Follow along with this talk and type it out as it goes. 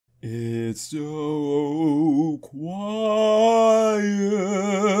It's so quiet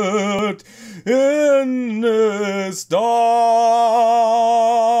in this dark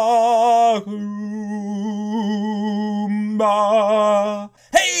room.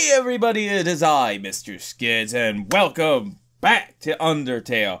 Hey everybody, it is I, MisterSkids, and welcome back to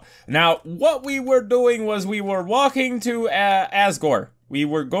Undertale. Now, what we were doing was we were walking to Asgore. We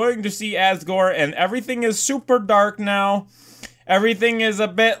were going to see Asgore, and everything is super dark now. Everything is a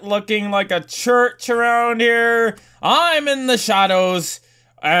bit looking like a church around here. I'm in the shadows,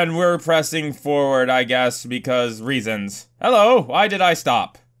 and we're pressing forward, I guess, because reasons. Hello, why did I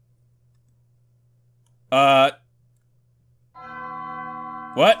stop? What?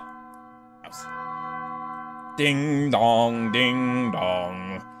 Ding dong, ding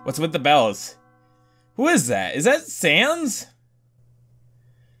dong. What's with the bells? Who is that? Is that Sans?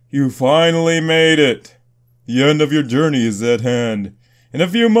 You finally made it. The end of your journey is at hand. In a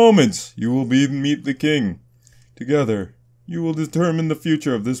few moments, you will meet the king. Together, you will determine the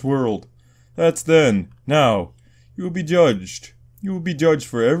future of this world. That's then. Now, you will be judged. You will be judged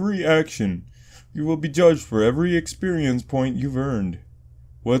for every action. You will be judged for every experience point you've earned.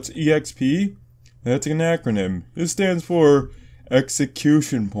 What's EXP? That's an acronym. It stands for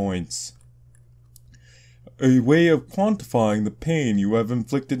Execution Points. A way of quantifying the pain you have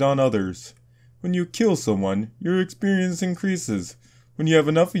inflicted on others. When you kill someone, your experience increases. When you have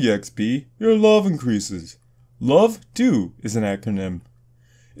enough EXP, your love increases. Love, too, is an acronym.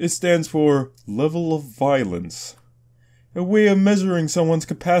 It stands for Level of Violence. A way of measuring someone's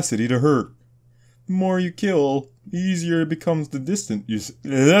capacity to hurt. The more you kill, the easier it becomes to distance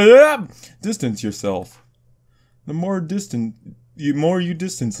yourself. The more you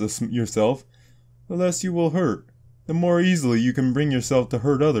distance yourself, the less you will hurt. The more easily you can bring yourself to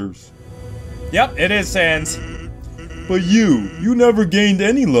hurt others. Yep, it is Sans. But you never gained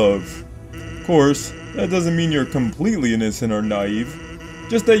any love. Of course, that doesn't mean you're completely innocent or naive.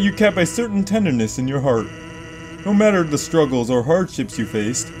 Just that you kept a certain tenderness in your heart. No matter the struggles or hardships you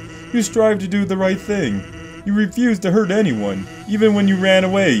faced, you strived to do the right thing. You refused to hurt anyone. Even when you ran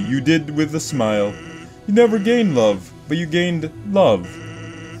away, you did with a smile. You never gained love, but you gained love.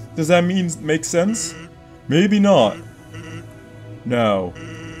 Does that make sense? Maybe not. Now,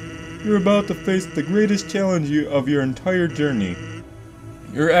 you're about to face the greatest challenge of your entire journey.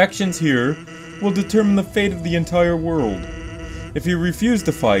 Your actions here will determine the fate of the entire world. If you refuse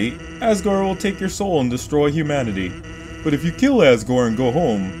to fight, Asgore will take your soul and destroy humanity. But if you kill Asgore and go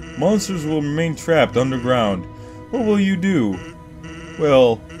home, monsters will remain trapped underground. What will you do?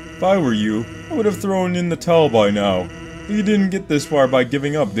 Well, if I were you, I would have thrown in the towel by now. But you didn't get this far by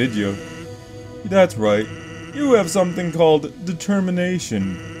giving up, did you? That's right. You have something called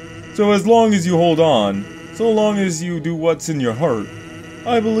determination. So as long as you hold on, so long as you do what's in your heart,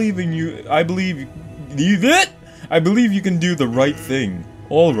 I believe in you. I believe you can do the right thing.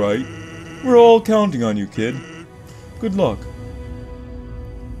 All right. We're all counting on you, kid. Good luck.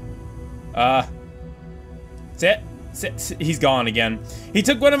 He's gone again. He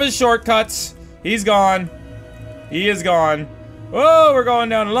took one of his shortcuts. He's gone. He is gone. Oh, we're going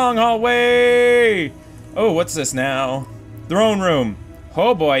down a long hallway. Oh, what's this now? Throne room.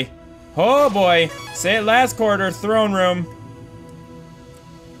 Oh boy. Oh boy. Say it last quarter. Throne room.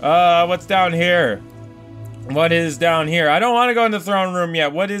 What's down here? What is down here? I don't want to go in the throne room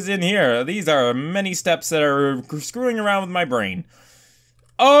yet. What is in here? These are many steps that are screwing around with my brain.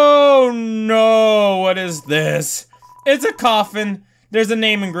 Oh no, what is this? It's a coffin. There's a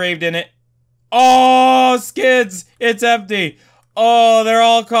name engraved in it. Oh, Skids, it's empty. Oh, they're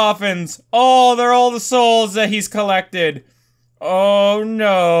all coffins. Oh, they're all the souls that he's collected. Oh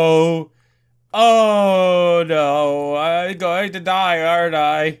no. Oh no, I'm going to die, aren't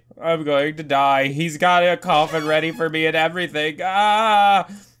I? I'm going to die. He's got a coffin ready for me and everything. Ah!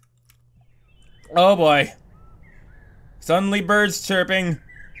 Oh boy. Suddenly birds chirping.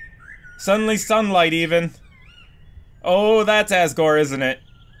 Suddenly sunlight even. Oh, that's Asgore, isn't it?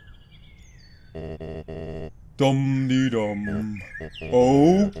 Dum-dee-dum.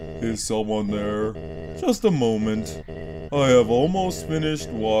 Oh, is someone there? Just a moment. I have almost finished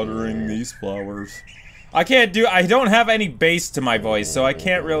watering these flowers. I don't have any bass to my voice, so I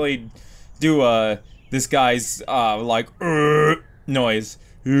can't really do, this guy's, noise.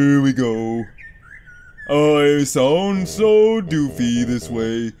 Here we go. I sound so doofy this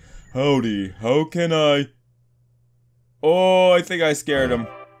way. Howdy, how can I? Oh, I think I scared him.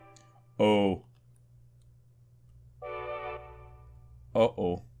 Oh.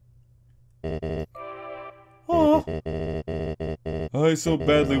 Uh-oh. Oh. I so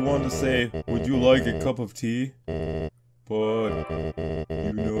badly want to say, would you like a cup of tea? But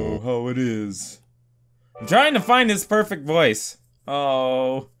you know it is. I'm trying to find his perfect voice.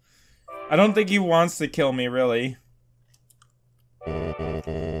 Oh. I don't think he wants to kill me, really.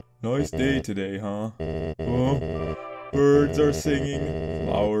 Nice day today, huh? Huh? Birds are singing,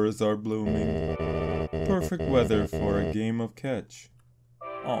 flowers are blooming. Perfect weather for a game of catch.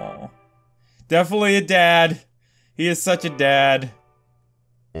 Aw. Definitely a dad. He is such a dad.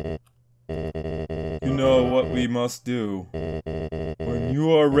 You know what we must do. When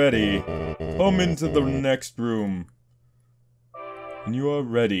you are ready, come into the next room. When you are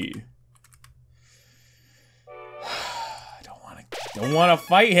ready. I don't want to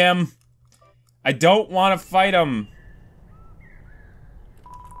fight him. I don't want to fight him.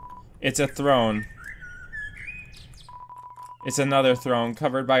 It's a throne. It's another throne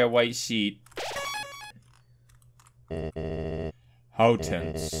covered by a white sheet. How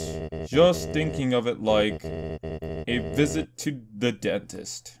tense. Just thinking of it like a visit to the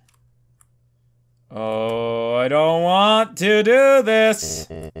dentist. Oh, I don't want to do this.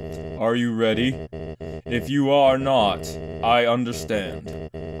 Are you ready? If you are not, I understand.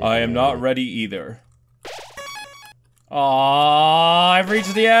 I am not ready either. Aww, I've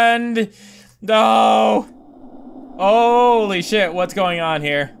reached the end. No. Holy shit, what's going on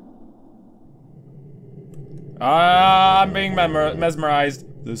here? I'm being mesmerized.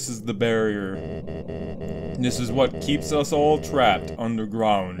 This is the barrier. This is what keeps us all trapped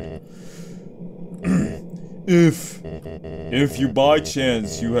underground. If you by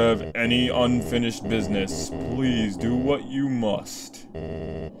chance you have any unfinished business, please do what you must.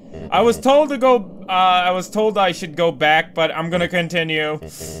 I was told to go, I was told I should go back, but I'm gonna continue.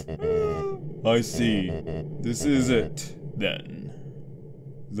 I see. This is it, then.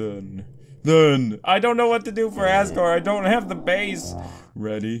 I don't know what to do for Asgore. I don't have the base.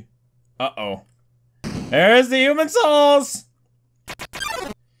 Ready? Uh-oh. There's the human souls!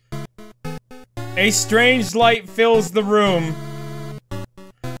 A strange light fills the room.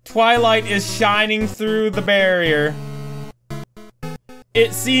 Twilight is shining through the barrier.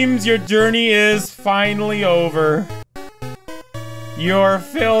 It seems your journey is finally over. You're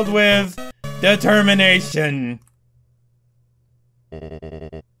filled with determination.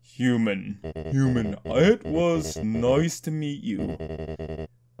 Human, it was nice to meet you.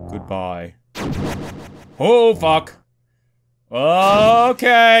 Goodbye. Oh, fuck.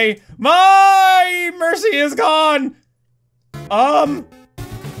 Okay. My mercy is gone. Oh,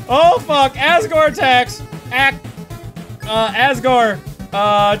 fuck. Asgore attacks. Asgore.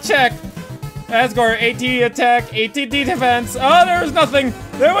 Check. Asgore, AT attack, ATD defense. Oh, there was nothing.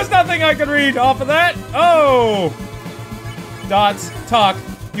 There was nothing I could read off of that. Oh. Dots, talk.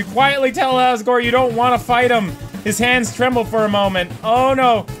 You quietly tell Asgore you don't want to fight him. His hands tremble for a moment. Oh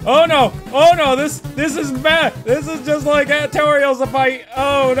no! Oh no! Oh no! This is bad. This is just like Toriel's a fight.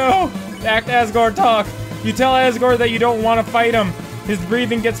 Oh no! Act Asgore, talk. You tell Asgore that you don't want to fight him. His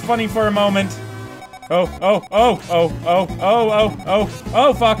breathing gets funny for a moment. Oh fuck! Oh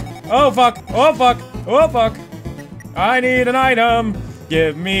fuck! Oh fuck! Oh fuck! I need an item.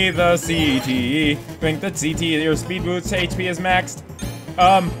 Give me the CT. Drink the CT. Your speed boost HP is maxed.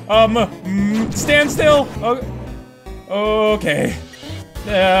 Stand still. Okay.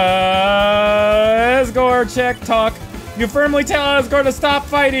 Asgore, check, talk. You firmly tell Asgore to stop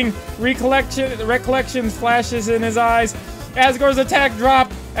fighting. Recollection flashes in his eyes. Asgore's attack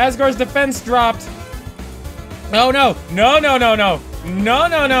dropped. Asgore's defense dropped. Oh no! No! No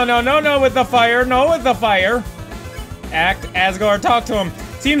with the fire. No with the fire. Act Asgore, talk to him.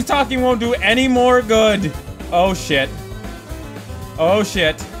 Seems talking won't do any more good. Oh shit. Oh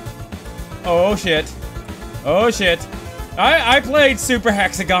shit. Oh shit. Oh shit. I played Super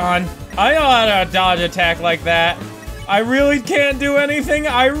Hexagon. I know how to dodge attack like that. I really can't do anything.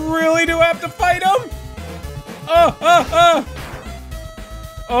 I really do have to fight him.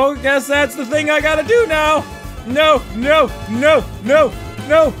 Oh, guess that's the thing I gotta do now. No.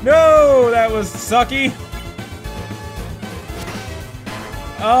 That was sucky.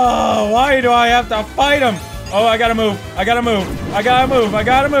 Oh, why do I have to fight him? Oh, I gotta move. I gotta move.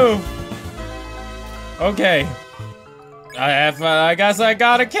 Okay. I guess I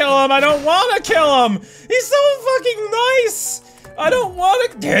gotta kill him. I don't wanna kill him. He's so fucking nice. I don't wanna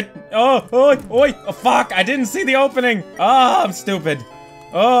get. Oh, fuck. I didn't see the opening. Oh, I'm stupid.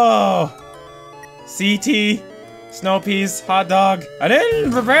 Oh. CT. Snow peas. Hot dog. I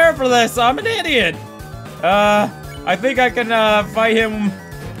didn't prepare for this. I'm an idiot. I think I can, fight him.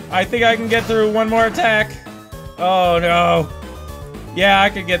 I think I can get through one more attack. Oh, no. Yeah, I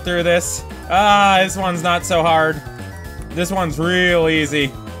could get through this. This one's not so hard. This one's real easy.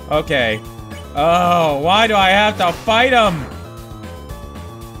 Okay. Oh, why do I have to fight him?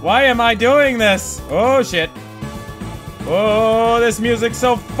 Why am I doing this? Oh, shit. Oh, this music's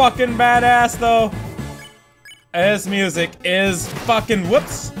so fucking badass, though. This music is fucking,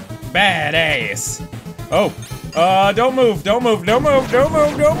 whoops, badass. Oh, don't move, don't move, don't move, don't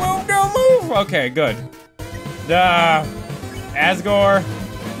move, don't move, don't move. Okay, good. Asgore.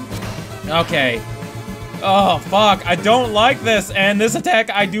 Okay. Oh, fuck, I don't like this, and this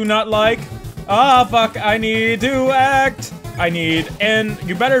attack I do not like. Ah, fuck, I need to act. I need, and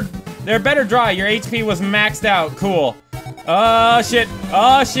you better, they're better dry. Your HP was maxed out, cool. Oh, shit,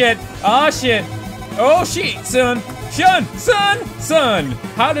 oh, shit, oh, shit. Oh, shit, son, son.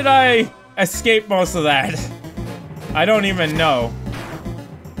 How did I escape most of that? I don't even know.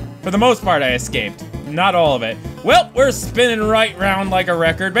 For the most part, I escaped. Not all of it. Well, we're spinning right round like a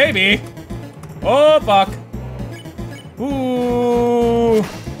record, baby. Oh, fuck. Ooh.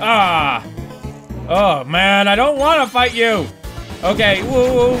 Ah. Oh, man, I don't want to fight you. Okay,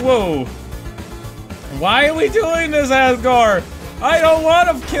 whoa, whoa, whoa. Why are we doing this, Asgore? I don't want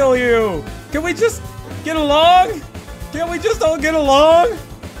to kill you. Can we just get along? Can we just all get along?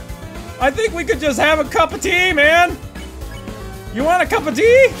 I think we could just have a cup of tea, man. You want a cup of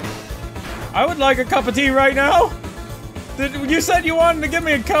tea? I would like a cup of tea right now. You said you wanted to give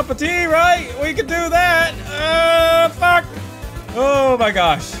me a cup of tea, right? We could do that. Fuck. Oh my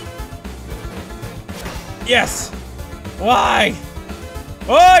gosh. Yes. Why?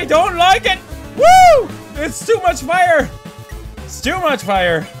 Oh, I don't like it. Woo! It's too much fire. It's too much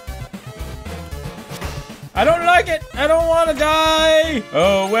fire. I don't like it. I don't want to die.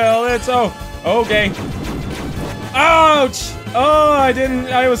 Oh, well, it's okay. Ouch. Oh,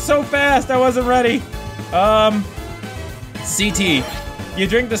 I was so fast. I wasn't ready. CT. You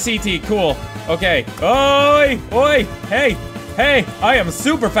drink the CT. Cool. Okay. Oi, oi. Hey, hey. I am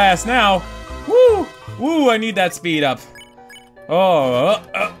super fast now. Woo. Woo, I need that speed up. Oh,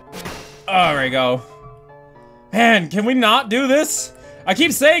 there we go. Man, can we not do this? I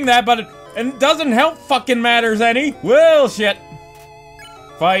keep saying that, but it doesn't help fucking matters any. Well, shit.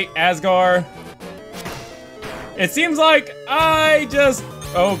 Fight, Asgore. It seems like I just...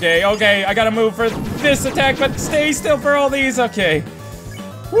 Okay, I gotta move for this attack, but stay still for all these. Okay.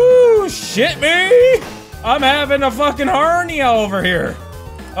 Woo, shit me! I'm having a fucking hernia over here.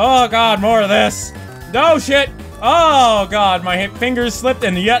 Oh god, more of this. No shit. Oh god, my fingers slipped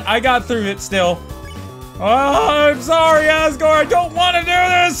and yet I got through it still. Oh, I'm sorry, Asgore. I don't want to do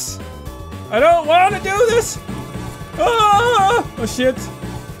this. I don't want to do this. Oh shit.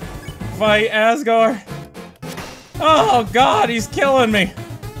 Fight, Asgore. Oh god, he's killing me.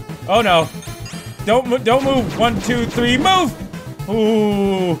 Oh no. Don't move. 1, 2, 3, move.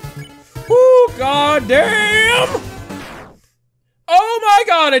 Ooh. Ooh, god damn. Oh my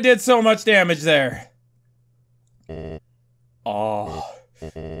god, I did so much damage there. Ah.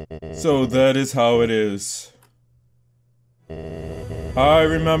 So that is how it is. I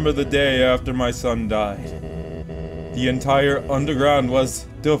remember the day after my son died. The entire underground was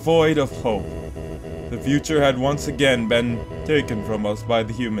devoid of hope. The future had once again been taken from us by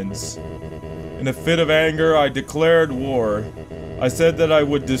the humans. In a fit of anger, I declared war. I said that I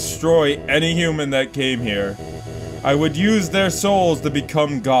would destroy any human that came here. I would use their souls to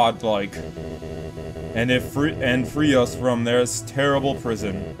become godlike. And free us from their terrible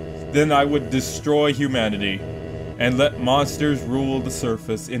prison. Then I would destroy humanity. And let monsters rule the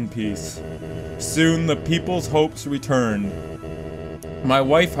surface in peace. Soon the people's hopes returned. My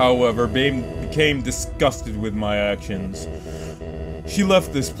wife, however, became disgusted with my actions. She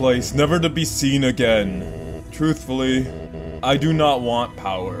left this place, never to be seen again. Truthfully, I do not want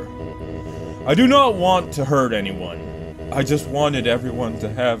power. I do not want to hurt anyone. I just wanted everyone to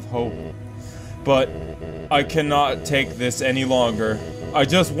have hope. But I cannot take this any longer. I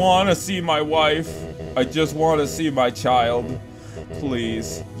just want to see my wife. I just want to see my child.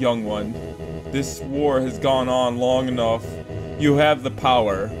 Please, young one. This war has gone on long enough. You have the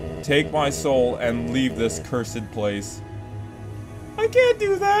power. Take my soul and leave this cursed place. I can't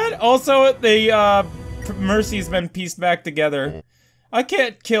do that. Also, the Mercy's been pieced back together. I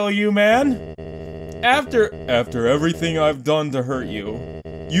can't kill you, man. After everything I've done to hurt you,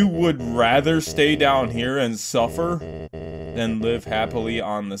 you would rather stay down here and suffer than live happily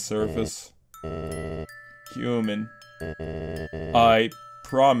on the surface? Human. I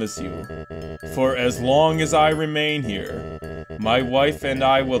promise you, for as long as I remain here, my wife and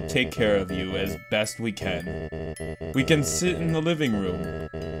I will take care of you as best we can. We can sit in the living room,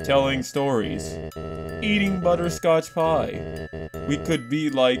 telling stories, eating butterscotch pie. We could be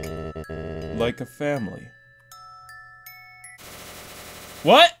like a family.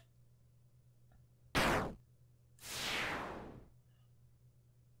 What?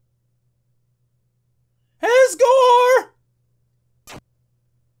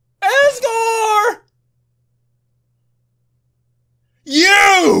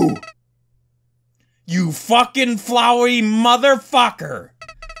 fucking flowery motherfucker!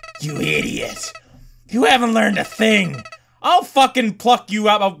 You idiot! You haven't learned a thing! I'll fucking pluck you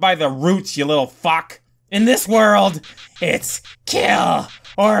up by the roots, you little fuck! In this world, it's kill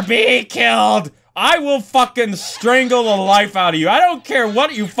or be killed! I will fucking strangle the life out of you. I don't care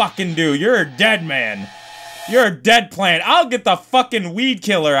what you fucking do. You're a dead man. You're a dead plant. I'll get the fucking weed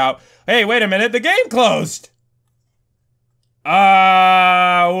killer out. Hey, wait a minute. The game closed.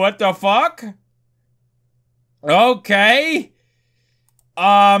 What the fuck? Okay.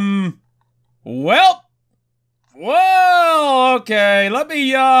 Well, okay. Let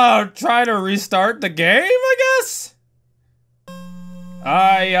me, try to restart the game, I guess?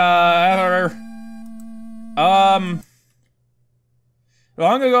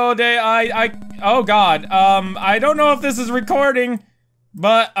 Long ago day, oh god, I don't know if this is recording,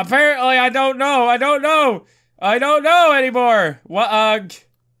 but apparently I don't know anymore. What,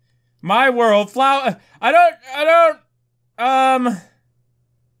 my world, I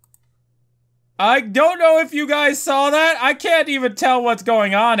don't know if you guys saw that. I can't even tell what's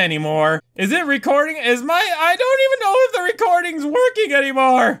going on anymore. Is it recording? I don't even know if the recording's working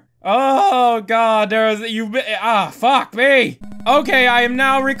anymore. Oh god, fuck me. Okay, I am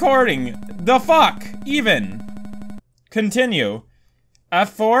now recording. The fuck, even. Continue.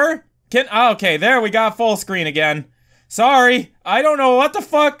 F4? Okay, there we got full screen again. Sorry, I don't know what the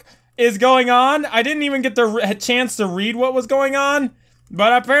fuck is going on. I didn't even get the chance to read what was going on.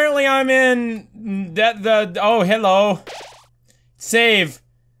 But apparently I'm in oh, hello. Save.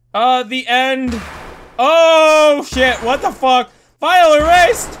 The end. Oh, shit, what the fuck? File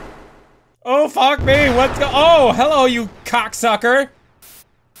erased! Oh, fuck me, oh, hello, you cocksucker.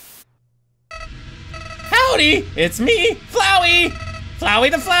 Howdy, it's me, Flowey! Flowey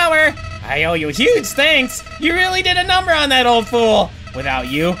the Flower. I owe you huge thanks. You really did a number on that old fool. Without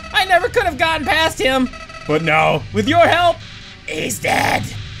you, I never could have gotten past him. But now, with your help, he's dead.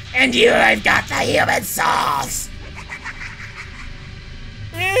 And you have got the human souls.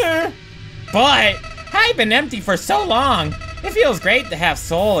 But I've been empty for so long. It feels great to have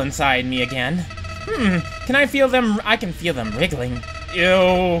soul inside me again. Can I feel them? I can feel them wriggling.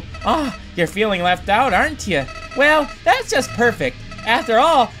 Ew. Oh, you're feeling left out, aren't you? Well, that's just perfect. After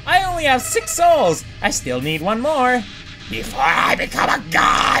all, I only have 6 souls. I still need 1 more. Before I become a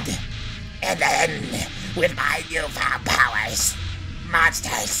god. And then, with my newfound powers,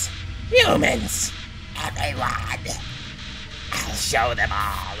 monsters, humans, everyone, I'll show them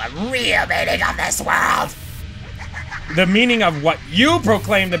all the real meaning of this world. The meaning of what you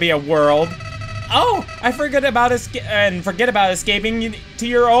proclaim to be a world? Oh, I forget about escaping to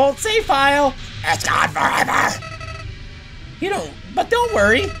your old save file. It's gone forever. But don't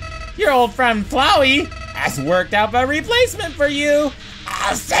worry. Your old friend Flowey has worked out a replacement for you.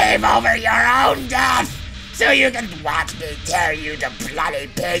 I'll save over your own death, so you can watch me tear you to bloody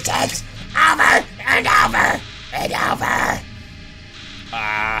pieces over and over and over.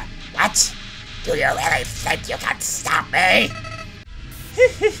 What? Do you really think you can stop me?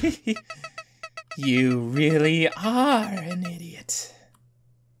 You really are an idiot.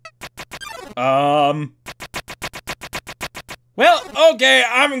 Well, okay,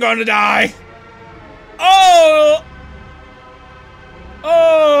 I'm gonna die. Oh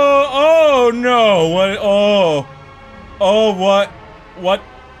no, what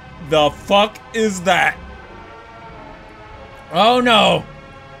the fuck is that? Oh no.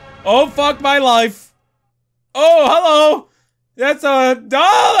 Oh fuck my life. Oh, hello. That's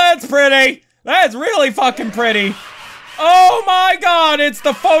pretty. That's really fucking pretty. Oh my god, it's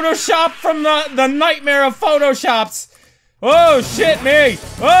the Photoshop from the nightmare of Photoshops. Oh shit me!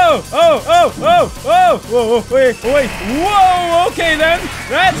 Whoa! Wait! Whoa! Okay then,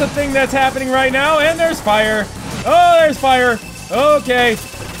 that's a thing that's happening right now, and there's fire. Oh, there's fire. Okay,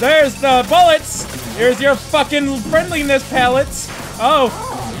 there's the bullets. Here's your fucking friendliness pellets. Oh,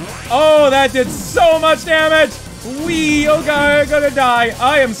 that did so much damage. Oh god, I'm gonna die.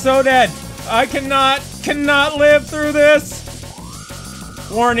 I am so dead. I cannot live through this.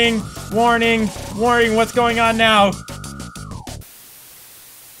 Warning! What's going on now?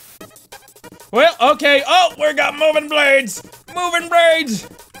 Well, okay. Oh, we got moving blades.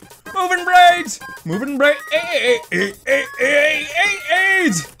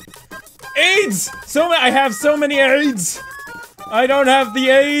 AIDS. I have so many AIDS. I don't have the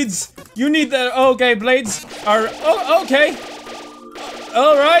AIDS. You need the, okay, blades are, okay.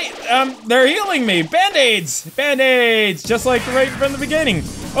 All right, they're healing me. Band-aids, just like right from the beginning.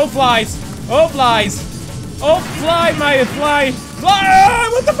 Oh, flies. Fly.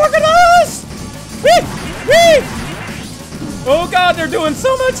 What the fuck are those? Whee! Oh god, they're doing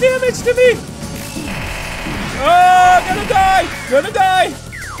so much damage to me! Oh, gonna die! Gonna die!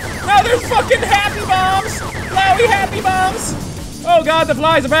 Now there's fucking happy bombs! Flowey happy bombs! Oh god, the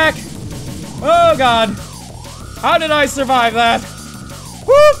flies are back! Oh god. How did I survive that?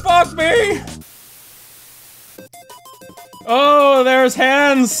 Woo, fuck me! Oh, there's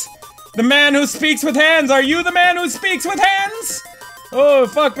hands! The man who speaks with hands! Are you the man who speaks with hands? Oh,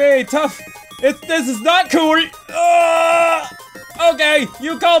 fuck me, tough. This is not cool. Okay,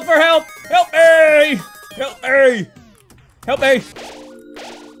 you called for help! Help me! Help me! Help me!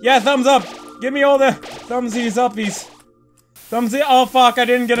 Yeah, thumbs up! Give me all the thumbsies uppies. Thumbsy. Oh fuck, I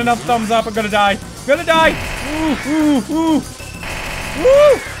didn't get enough thumbs up. I'm gonna die. Gonna die! Ooh, ooh, ooh!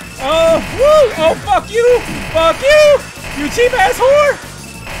 Woo! Oh, woo! Oh, fuck you! Fuck you! You cheap ass whore!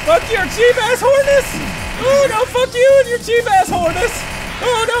 Fuck your cheap ass whoreness! Oh no, fuck you and your cheap ass whoreness!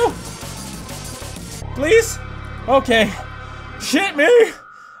 Oh no! Please? Okay. Shit me!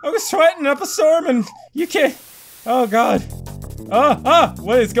 I was sweating up a storm and you can't. Oh god.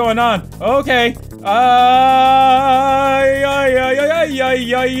 What is going on? Okay. I'm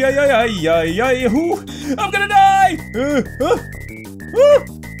gonna die!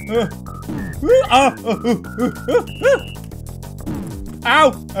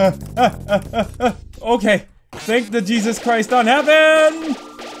 Ow! Okay. Thank the Jesus Christ on heaven!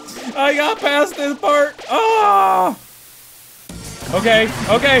 I got past this part. Ah! Okay,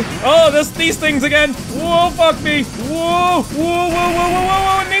 okay. Oh, these things again. Whoa, fuck me. Whoa, whoa, whoa, whoa, whoa, whoa,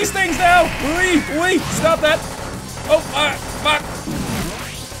 whoa, and these things now. Wee, stop that. Oh, fuck.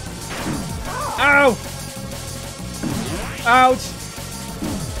 Ow. Ouch.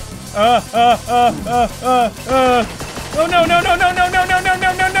 Oh, no.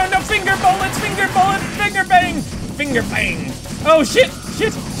 Finger bullets, finger bullet, finger bang. Finger bang. Oh, shit.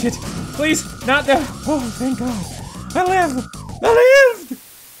 Please, not the. Oh, thank God. I lived!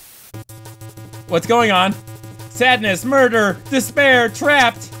 What's going on? Sadness, murder, despair,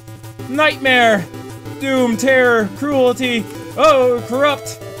 trapped, nightmare, doom, terror, cruelty, oh,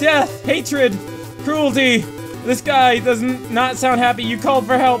 corrupt, death, hatred, cruelty. This guy does not sound happy. You called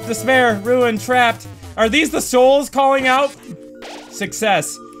for help, despair, ruin, trapped. Are these the souls calling out?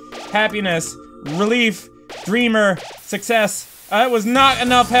 Success, happiness, relief, dreamer, success. It was not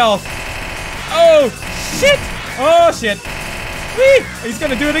enough health. Oh, shit! Oh, shit. Whee! He's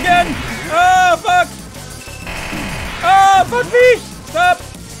gonna do it again! Oh, fuck! Oh, fuck me! Stop!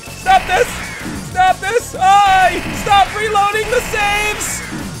 Stop this! Stop this! Stop reloading the saves!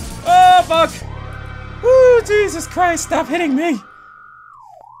 Oh, fuck! Woo, Jesus Christ, stop hitting me!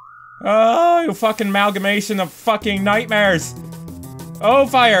 Oh, you fucking amalgamation of fucking nightmares! Oh,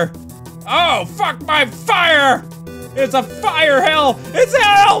 fire! Oh, fuck my fire! It's a fire hell! It's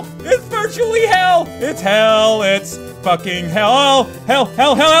hell! It's virtually hell! It's hell! It's fucking hell! Hell!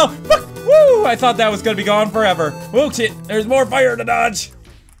 Fuck! Woo! I thought that was gonna be gone forever. Oh shit! There's more fire to dodge!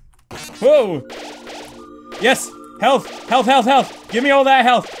 Whoa! Yes! Health! Give me all that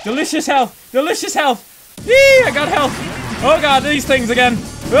health! Delicious health! Yee! I got health! Oh god, these things again!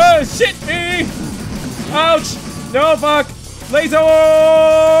 Oh shit me! Ouch! No fuck!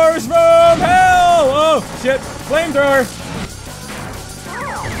 Lasers from hell! Oh shit! Flamethrower!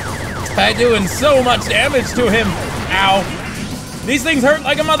 I'm doing so much damage to him! Ow! These things hurt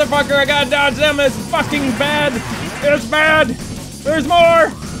like a motherfucker! I gotta dodge them! It's fucking bad! It's bad! There's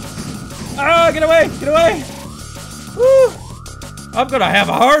more! Ah! Get away! Woo! I'm gonna have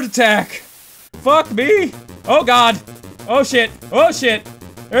a heart attack! Fuck me! Oh god! Oh shit!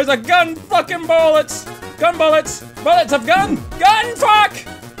 There's a gun fucking bullets! Gun bullets! Bullets of gun! Gun fuck!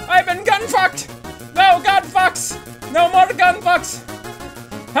 I've been gun fucked! No gun fucks! No more gun fucks!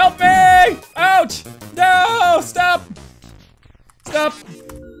 Help me! Ouch! No! Stop!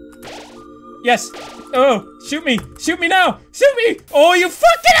 Yes! Oh! Shoot me! Shoot me now! Shoot me! Oh, you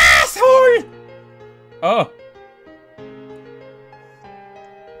fucking asshole! Oh.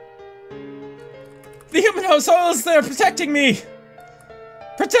 The human souls, they're protecting me!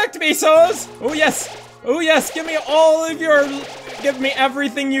 Protect me, souls! Oh yes! Oh yes! Give me all of your... Give me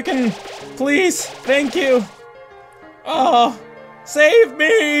everything you can... Please! Thank you! Oh! Save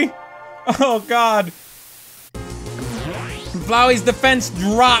me! Oh god! Flowey's defense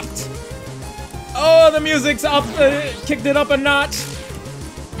dropped! Oh, the music's up! Kicked it up a notch!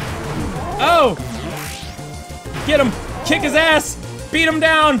 Oh! Get him! Kick his ass! Beat him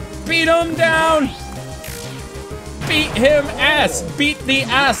down! Beat him down! Beat him ass! Beat the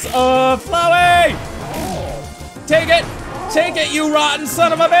ass of Flowey! Take it! Take it, you rotten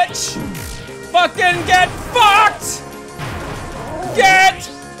son of a bitch! Fucking get fucked! Get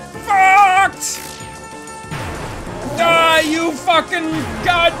fucked! Die, you fucking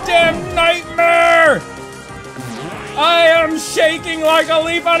goddamn nightmare! I am shaking like a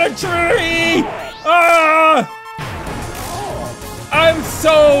leaf on a tree! Ah!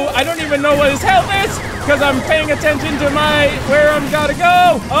 I don't even know what his health is, because I'm paying attention to where I'm gotta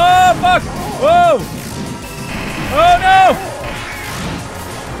go! Oh, fuck! Whoa! Oh, no!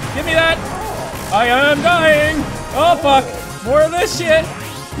 Give me that! I am dying! Oh, fuck! More of this shit!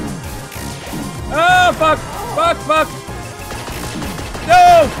 Oh, fuck! Fuck, fuck!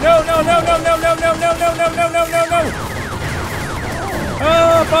 No! No, no, no, no, no, no, no, no, no, no, no, no, no, no!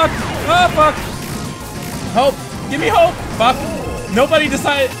 Oh, fuck! Oh, fuck! Hope! Give me hope! Fuck!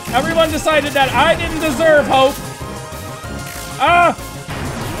 Everyone decided that I didn't deserve hope! Ah!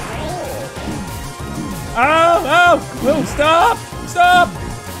 Oh, oh! Oh, stop! Stop!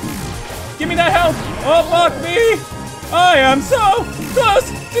 Give me that help! Oh, fuck me! I am so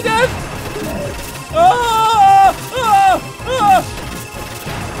close to death! Oh! Oh! Oh!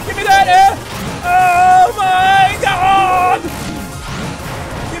 Give me that air! Oh my god!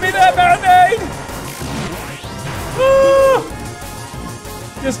 Give me that band-aid! Oh!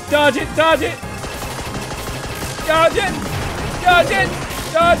 Just dodge it, dodge it! Dodge it! Dodge it!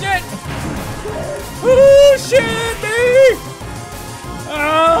 Dodge it! Oh shit me!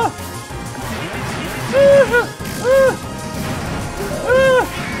 Ah!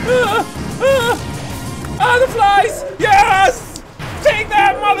 Ah, the flies! Yes! Take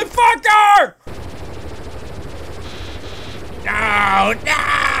that, motherfucker! No,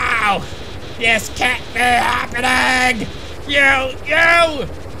 no! This can't be happening! You!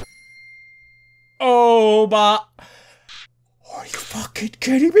 Oh, but... Are you fucking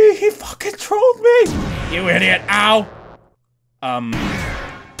kidding me? He fucking trolled me! You idiot! Ow! Ow,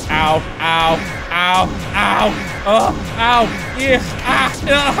 ow, ow, ow! Oh, ow!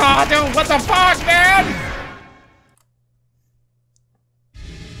 Yeah, dude, what the fuck, man?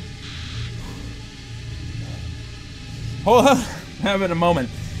 Hold on, having a moment.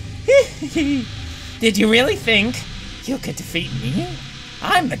 Did you really think you could defeat me?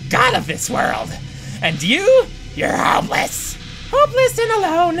 I'm the god of this world. And you're hopeless. Hopeless and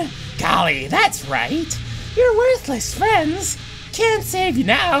alone. Golly, that's right. Your worthless friends can't save you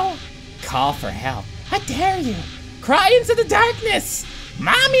now. Call for help. I dare you. Cry into the darkness.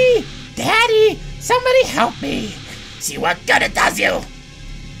 Mommy, Daddy, somebody help me. See what good it does you.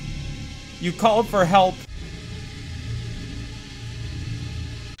 You called for help.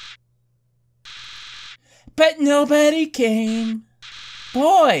 But nobody came.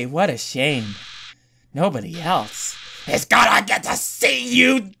 Boy, what a shame. Nobody else is gonna get to see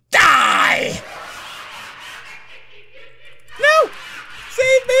you die! No!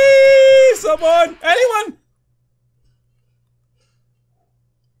 Save me! Someone! Anyone!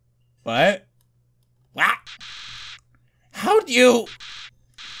 What? What? How'd you...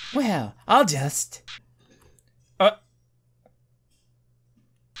 Well, I'll just...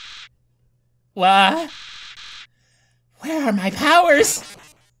 What? Where are my powers?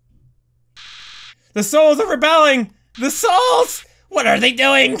 The souls are rebelling! The souls! What are they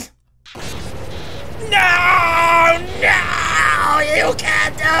doing? No! No! You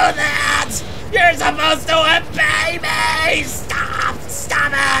can't do that! You're supposed to obey me! Stop!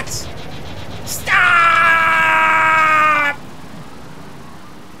 Stop it! Stop!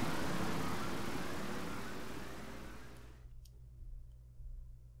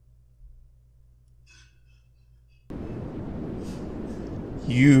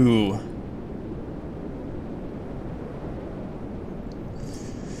 You...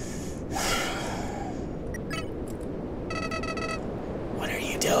 What are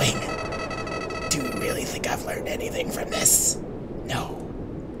you doing? Do you really think I've learned anything from this? No.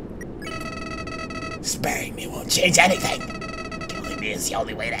 Sparing me won't change anything. Killing me is the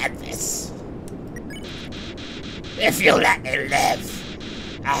only way to end this. If you let me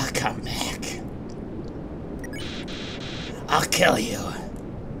live, I'll come back. I'll kill you.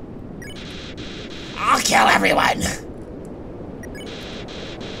 I'll kill everyone!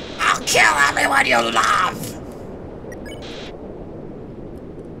 I'll kill everyone you love!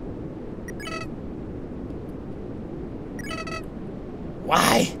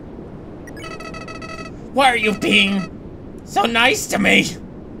 Why? Why are you being so nice to me?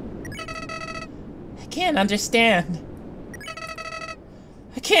 I can't understand.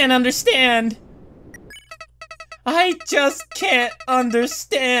 I can't understand. I just can't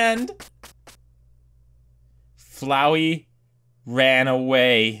understand. Flowey ran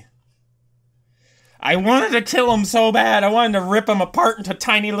away. I wanted to kill him so bad. I wanted to rip him apart into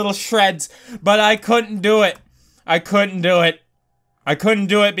tiny little shreds, but I couldn't do it. I couldn't do it. I couldn't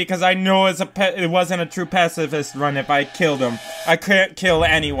do it because I know it wasn't a true pacifist run if I killed him. I can't kill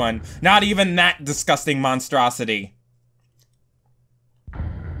anyone. Not even that disgusting monstrosity.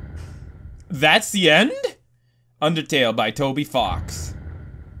 That's the end? Undertale by Toby Fox.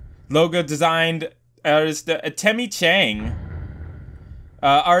 Logo designed artist Temi Chang.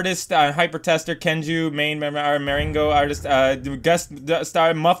 Artist Hypertester Kenju. Main Maringo artist guest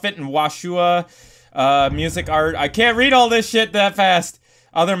star Muffet and Washua. Music art. I can't read all this shit that fast.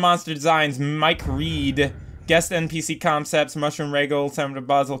 Other monster designs Mike Reed. Guest NPC concepts Mushroom Regal. Senator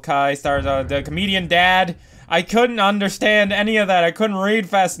Basil Kai. Stars the comedian Dad. I couldn't understand any of that. I couldn't read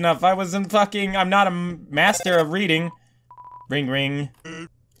fast enough. I'm not a master of reading. Ring ring.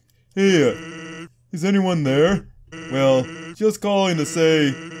 Hey, is anyone there? Well, just calling to say,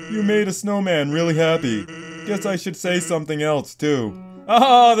 you made a snowman really happy. Guess I should say something else, too.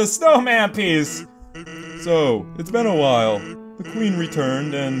 Oh, the snowman piece! So, it's been a while. The Queen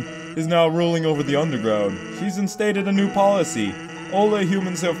returned and is now ruling over the underground. She's instated a new policy. All the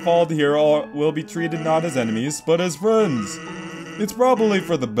humans who have fallen here will be treated not as enemies, but as friends. It's probably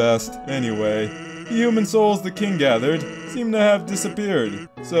for the best, anyway. The human souls the king gathered seem to have disappeared.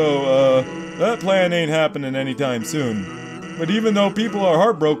 So, that plan ain't happening anytime soon. But even though people are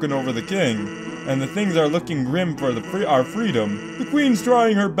heartbroken over the king, and the things are looking grim for our freedom, the Queen's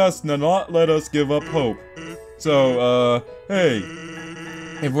trying her best to not let us give up hope. So, hey,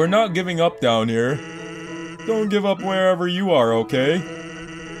 if we're not giving up down here, don't give up wherever you are, okay?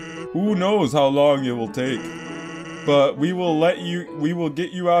 Who knows how long it will take. But we will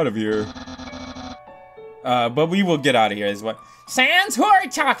get you out of here. But we will get out of here is what... Sans, who are you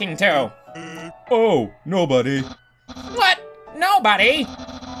talking to? Oh, nobody. What? Nobody?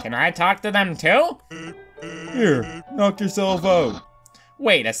 Can I talk to them too? Here, knock yourself out.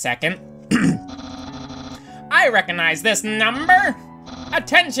 Wait a second. I recognize this number.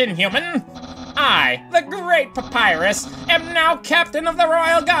 Attention, human. I, the Great Papyrus, am now captain of the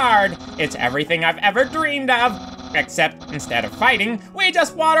Royal Guard. It's everything I've ever dreamed of. Except, instead of fighting, we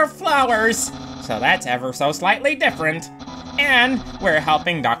just water flowers. So that's ever so slightly different. And we're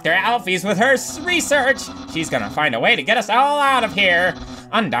helping Dr. Alphys with her research. She's gonna find a way to get us all out of here.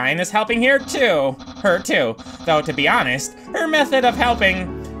 Undyne is helping here too. Her too. Though to be honest, her method of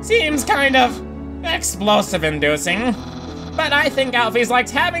helping seems kind of explosive-inducing. But I think Alphys likes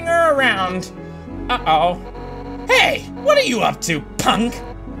having her around. Uh-oh. Hey, what are you up to, punk?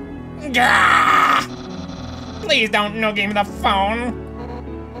 Gah! Please don't noogie me the phone.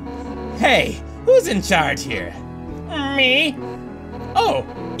 Hey, who's in charge here? Me? Oh,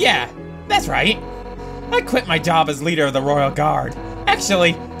 yeah, that's right. I quit my job as leader of the Royal Guard.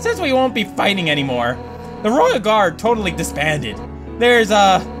 Actually, since we won't be fighting anymore, the Royal Guard totally disbanded. There's,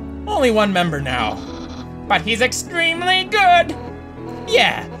 only one member now. But he's extremely good.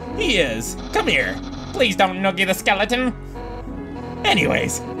 Yeah, he is. Come here. Please don't noogie the skeleton.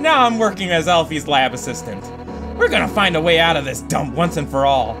 Anyways, now I'm working as Alphys' lab assistant. We're gonna find a way out of this dump once and for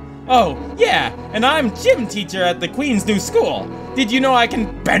all. Oh, yeah, and I'm gym teacher at the Queen's new school. Did you know I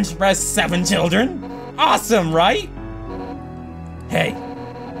can bench press 7 children? Awesome, right? Hey,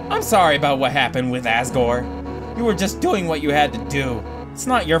 I'm sorry about what happened with Asgore. You were just doing what you had to do. It's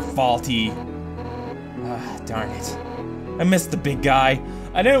not your faulty. Darn it. I missed the big guy.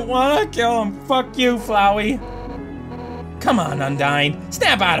 I didn't want to kill him. Fuck you, Flowey. Come on, Undyne.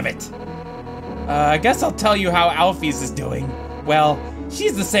 Snap out of it. I guess I'll tell you how Alphys is doing. Well,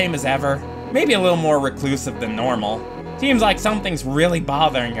 she's the same as ever. Maybe a little more reclusive than normal. Seems like something's really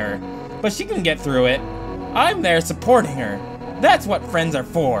bothering her. But she can get through it. I'm there supporting her. That's what friends are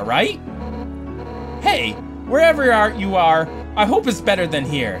for, right? Hey, wherever you are, I hope it's better than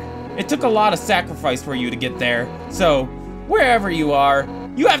here. It took a lot of sacrifice for you to get there. So, wherever you are,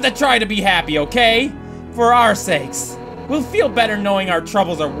 you have to try to be happy, okay? For our sakes. We'll feel better knowing our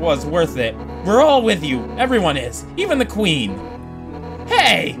troubles was worth it. We're all with you. Everyone is. Even the Queen.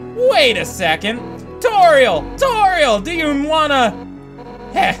 Hey, wait a second. Toriel, do you wanna...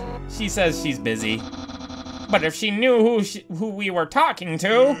 Heh, she says she's busy. But if she knew who we were talking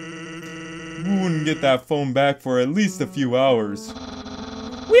to... We wouldn't get that phone back for at least a few hours.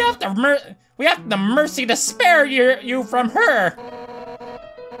 We have the mercy to spare you from her.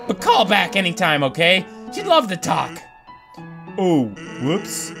 But call back anytime, okay? She'd love to talk. Oh,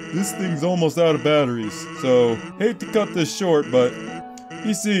 whoops. This thing's almost out of batteries, so hate to cut this short, but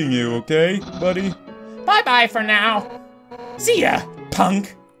be seeing you, okay, buddy? Bye-bye for now. See ya,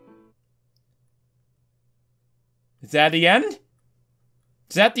 punk. Is that the end?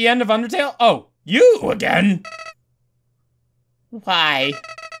 Is that the end of Undertale? Oh, you again? Why?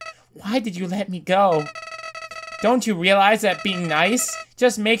 Why did you let me go? Don't you realize that being nice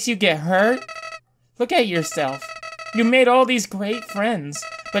just makes you get hurt? Look at yourself. You made all these great friends,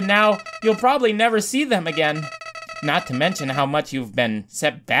 but now you'll probably never see them again. Not to mention how much you've been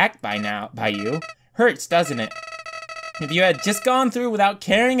set back by you. Hurts, doesn't it? If you had just gone through without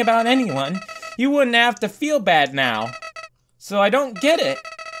caring about anyone, you wouldn't have to feel bad now. So I don't get it.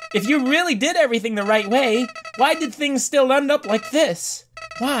 If you really did everything the right way, why did things still end up like this?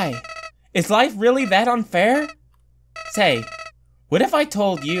 Why? Is life really that unfair? Say, what if I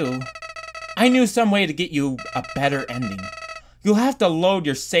told you I knew some way to get you a better ending? You'll have to load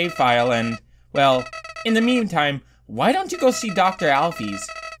your save file and, well, in the meantime, why don't you go see Dr. Alfie's?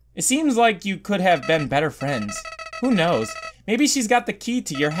 It seems like you could have been better friends. Who knows? Maybe she's got the key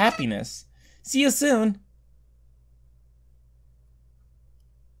to your happiness. See you soon.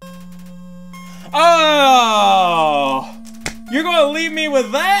 Oh! You're gonna leave me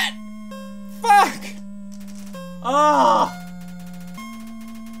with that? Fuck! Oh!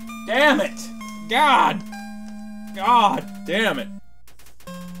 Damn it! God! God damn it!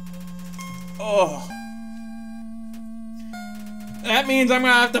 Oh. That means I'm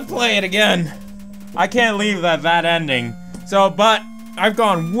gonna have to play it again. I can't leave that ending. So, but I've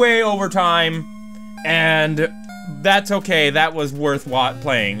gone way over time, and that's okay. That was worth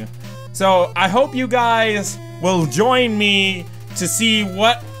playing. So I hope you guys will join me to see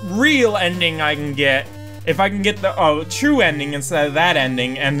what real ending I can get. If I can get the true ending instead of that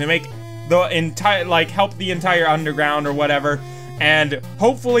ending, and to make the entire, like, help the entire underground or whatever, and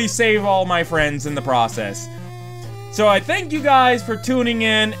hopefully save all my friends in the process. So I thank you guys for tuning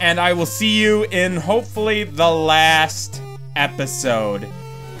in, and I will see you in hopefully the last episode.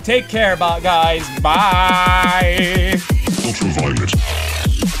 Take care, guys. Bye. Ultraviolet.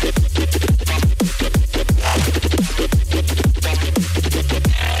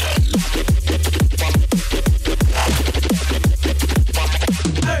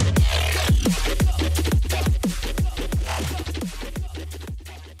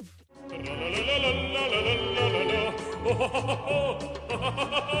 Ha ha ha ha!